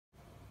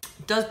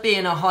Does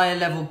being a higher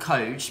level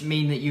coach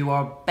mean that you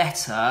are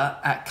better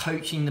at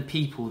coaching the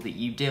people that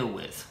you deal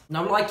with?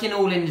 Now, like in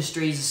all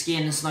industries, the ski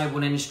and the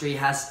snowboard industry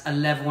has a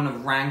level and a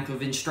rank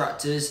of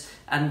instructors,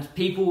 and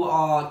people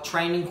are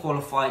trained and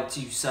qualified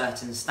to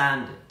certain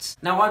standards.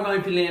 Now, I'm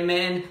openly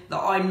admitting that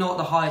I'm not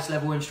the highest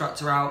level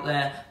instructor out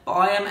there, but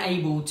I am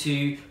able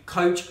to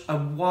coach a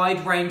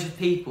wide range of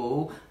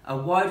people, a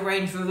wide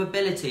range of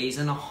abilities,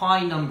 and a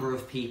high number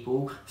of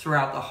people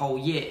throughout the whole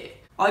year.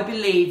 I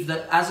believe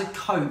that as a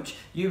coach,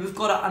 you've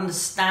got to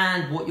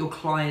understand what your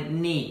client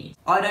needs.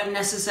 I don't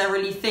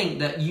necessarily think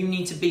that you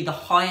need to be the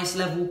highest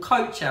level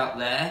coach out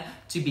there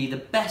to be the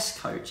best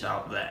coach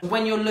out there.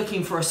 When you're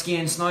looking for a ski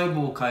and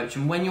snowboard coach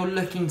and when you're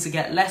looking to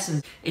get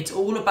lessons, it's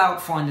all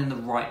about finding the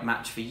right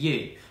match for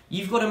you.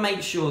 You've got to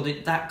make sure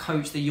that that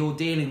coach that you're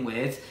dealing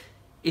with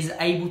is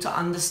able to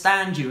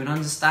understand you and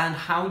understand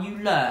how you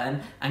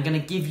learn and going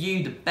to give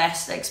you the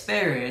best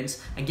experience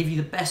and give you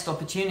the best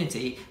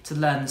opportunity to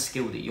learn the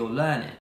skill that you're learning.